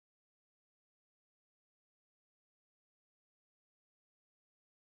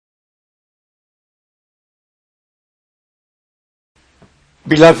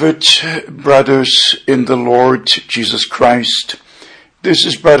Beloved brothers in the Lord Jesus Christ, this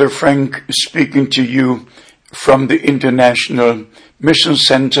is Brother Frank speaking to you from the International Mission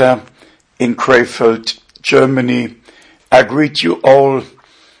Center in Krefeld, Germany. I greet you all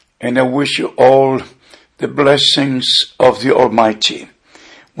and I wish you all the blessings of the Almighty.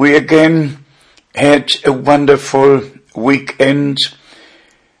 We again had a wonderful weekend.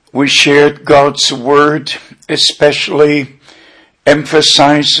 We shared God's Word, especially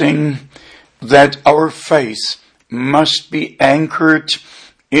emphasizing that our faith must be anchored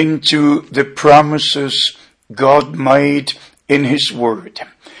into the promises God made in His Word.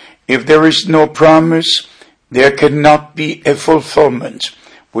 If there is no promise, there cannot be a fulfillment.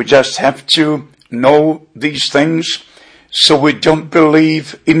 We just have to know these things so we don't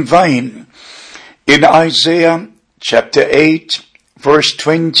believe in vain. In Isaiah chapter 8, verse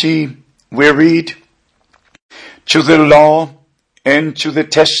 20, we read, "To the law and to the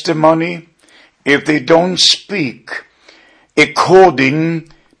testimony, if they don't speak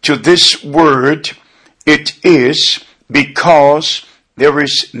according to this word, it is because there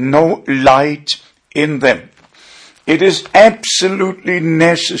is no light in them." It is absolutely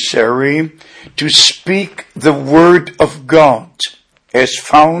necessary to speak the word of God as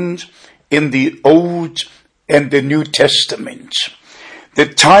found in the Old and the New Testament. The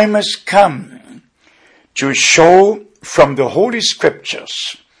time has come to show from the Holy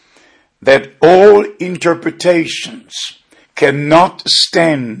Scriptures that all interpretations cannot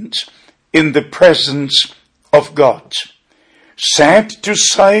stand in the presence of God. Sad to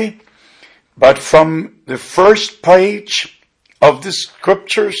say, but from the first page of the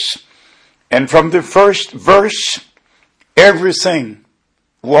Scriptures and from the first verse, everything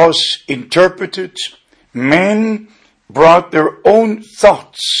was interpreted. Men brought their own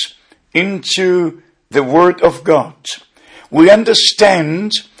thoughts into the Word of God. We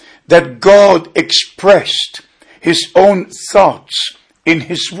understand that God expressed His own thoughts in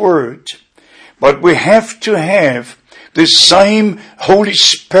His Word, but we have to have the same Holy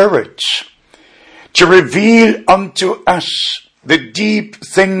Spirit to reveal unto us the deep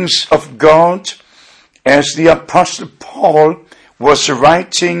things of God, as the Apostle Paul was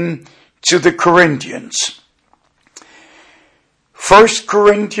writing to the Corinthians. 1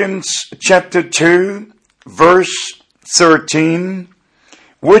 Corinthians chapter 2, verse 13,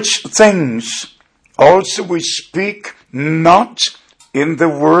 "Which things also we speak not in the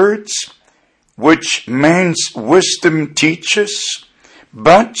words which man's wisdom teaches,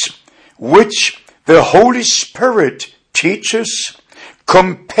 but which the Holy Spirit teaches,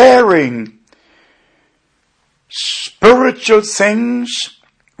 comparing spiritual things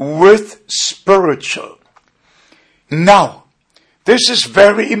with spiritual." Now, this is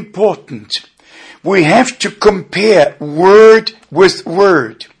very important. We have to compare word with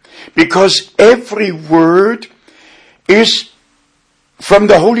word, because every word is from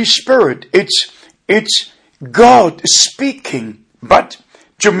the Holy Spirit. It's God speaking. But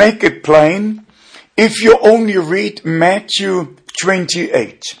to make it plain, if you only read Matthew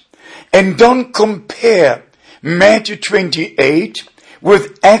 28 and don't compare Matthew 28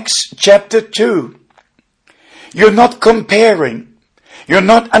 with Acts chapter 2, you're not comparing. You're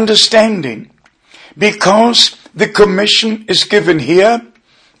not understanding, because the commission is given here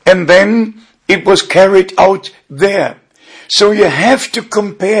and then it was carried out there. So you have to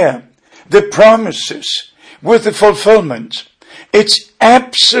compare the promises with the fulfillment. It's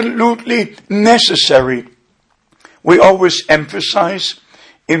absolutely necessary. We always emphasize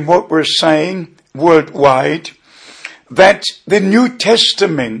in what we're saying worldwide that the New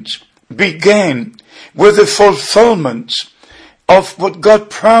Testament began with the fulfillment of what God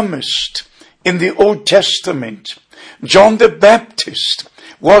promised in the Old Testament. John the Baptist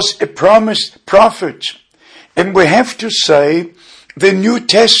was a promised prophet. And we have to say the New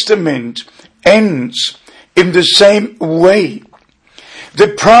Testament ends in the same way. The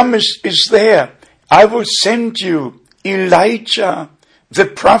promise is there. I will send you Elijah the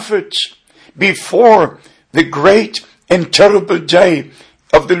prophet before the great and terrible day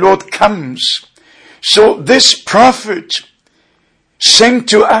of the Lord comes. So this prophet sent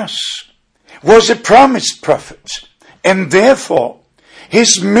to us was a promised prophet, and therefore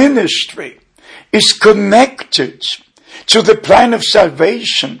his ministry is connected to the plan of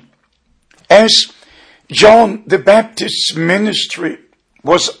salvation, as John the Baptist's ministry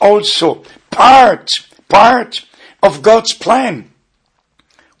was also part of God's plan.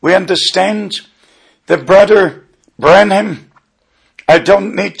 We understand that Brother Branham, I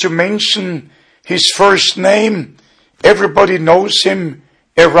don't need to mention his first name, everybody knows him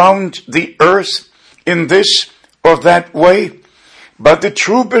around the earth in this or that way. But the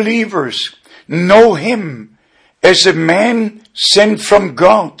true believers know him as a man sent from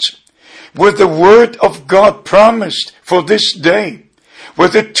God, with the word of God promised for this day,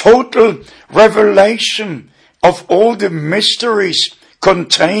 with a total revelation of all the mysteries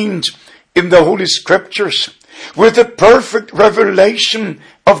contained in the Holy Scriptures, with a perfect revelation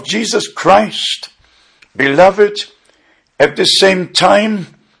of Jesus Christ. Beloved, at the same time,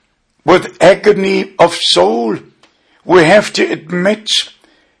 with agony of soul, we have to admit,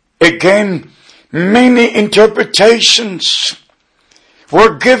 again, many interpretations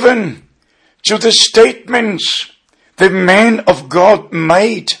were given to the statements the man of God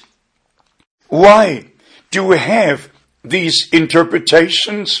made. Why do we have these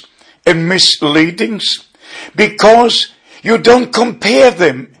interpretations and misleadings? Because you don't compare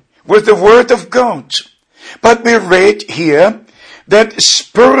them with the Word of God. But we read here that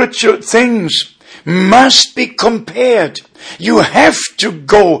spiritual things must be compared. You have to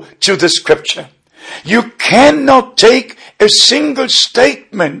go to the Scripture. You cannot take a single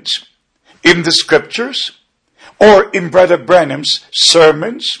statement in the Scriptures or in Brother Branham's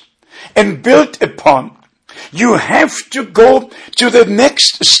sermons and build upon. You have to go to the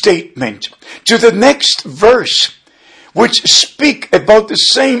next statement, to the next verse, which speak about the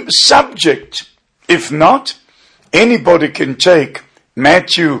same subject. If not, anybody can take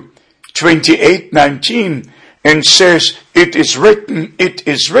Matthew 28:19 and says, it is written, it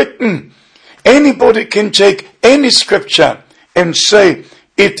is written. Anybody can take any scripture and say,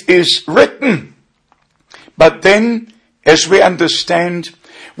 it is written. But then, as we understand,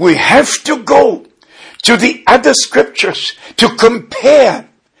 we have to go to the other scriptures to compare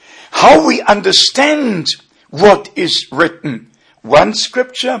how we understand what is written. One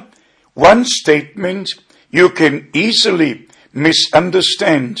scripture, one statement, you can easily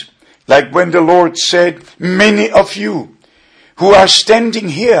misunderstand. Like when the Lord said, many of you who are standing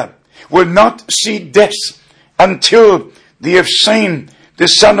here will not see death until they have seen the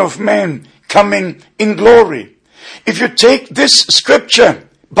Son of Man coming in glory. If you take this scripture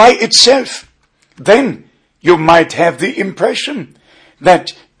by itself, then you might have the impression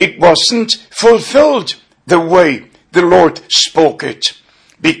that it wasn't fulfilled the way the Lord spoke it,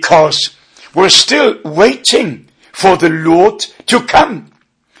 because we're still waiting for the Lord to come.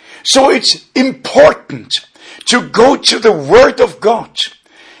 So it's important to go to the Word of God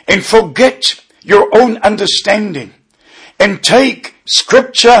and forget your own understanding and take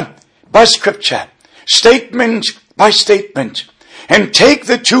scripture by scripture, statement by statement, and take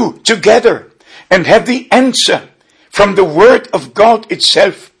the two together and have the answer from the Word of God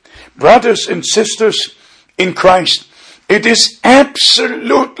itself. Brothers and sisters in Christ, it is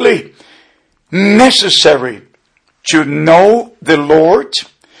absolutely necessary to know the Lord,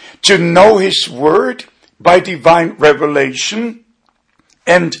 to know His Word by divine revelation,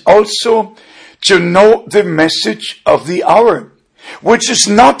 and also to know the message of the hour, which is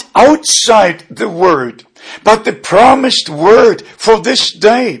not outside the Word, but the promised Word for this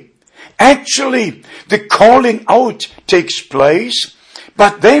day. Actually, the calling out takes place,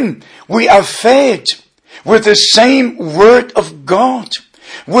 but then we are fed with the same Word of God,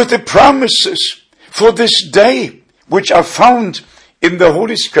 with the promises for this day, which are found in the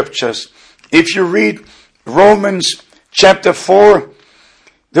Holy Scriptures. If you read Romans chapter 4,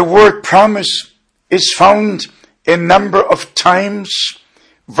 the word promise is found a number of times.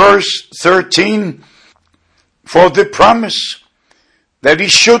 Verse 13, for the promise that he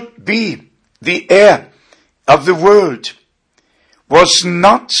should be the heir of the world was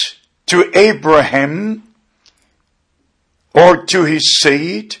not to Abraham or to his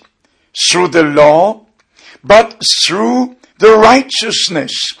seed through the law, but through the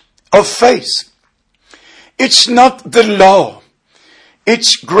righteousness of faith. It's not the law,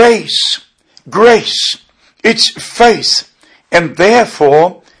 it's grace. Grace, it's faith, and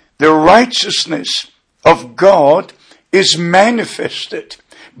therefore the righteousness of God is manifested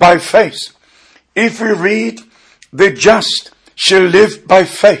by faith. If we read, the just shall live by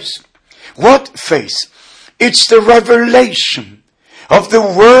faith. What faith? It's the revelation of the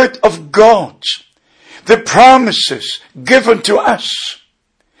Word of God. The promises given to us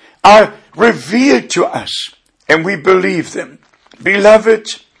are revealed to us, and we believe them.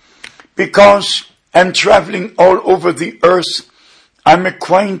 Beloved, because I'm traveling all over the earth, I'm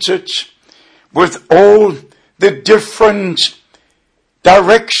acquainted with all the different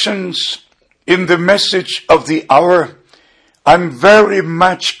directions in the message of the hour. I'm very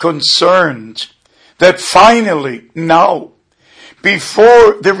much concerned that finally now,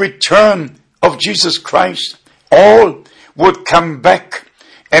 before the return of Jesus Christ, all would come back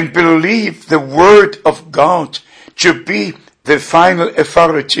and believe the Word of God to be the final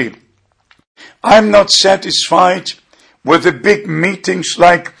authority. I'm not satisfied with the big meetings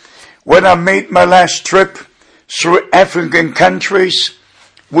like when I made my last trip through African countries.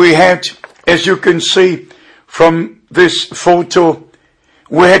 We had, as you can see from this photo,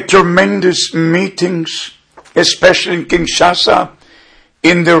 we had tremendous meetings, especially in Kinshasa,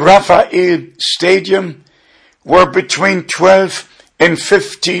 in the Raphael Stadium, where between 12 and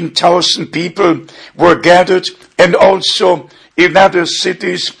 15,000 people were gathered, and also in other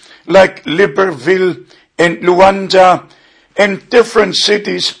cities like Libreville and Luanda and different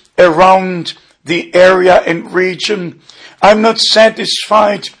cities around the area and region. I'm not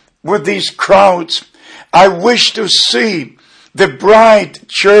satisfied with these crowds. I wish to see the bride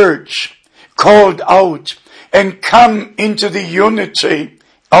church called out and come into the unity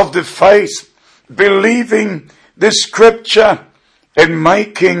of the faith, believing the scripture and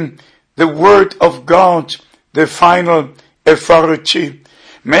making the word of God the final authority.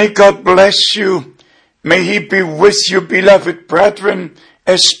 May God bless you. May He be with you, beloved brethren,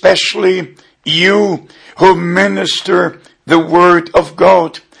 especially you who minister the word of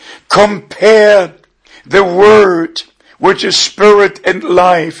God. Compare the word, which is spirit and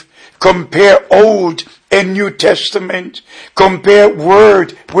life. Compare Old and New Testament. Compare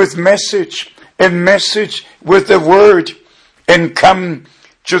word with message and message with the word, and come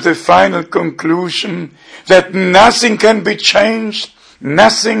to the final conclusion that nothing can be changed,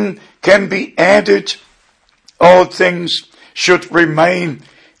 nothing can be added. All things should remain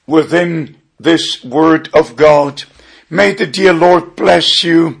within this word of God. May the dear Lord bless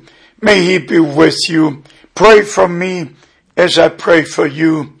you. May He be with you. Pray for me as I pray for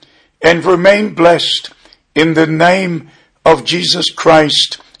you, and remain blessed in the name of Jesus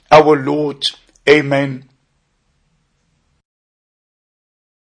Christ our Lord. Amen.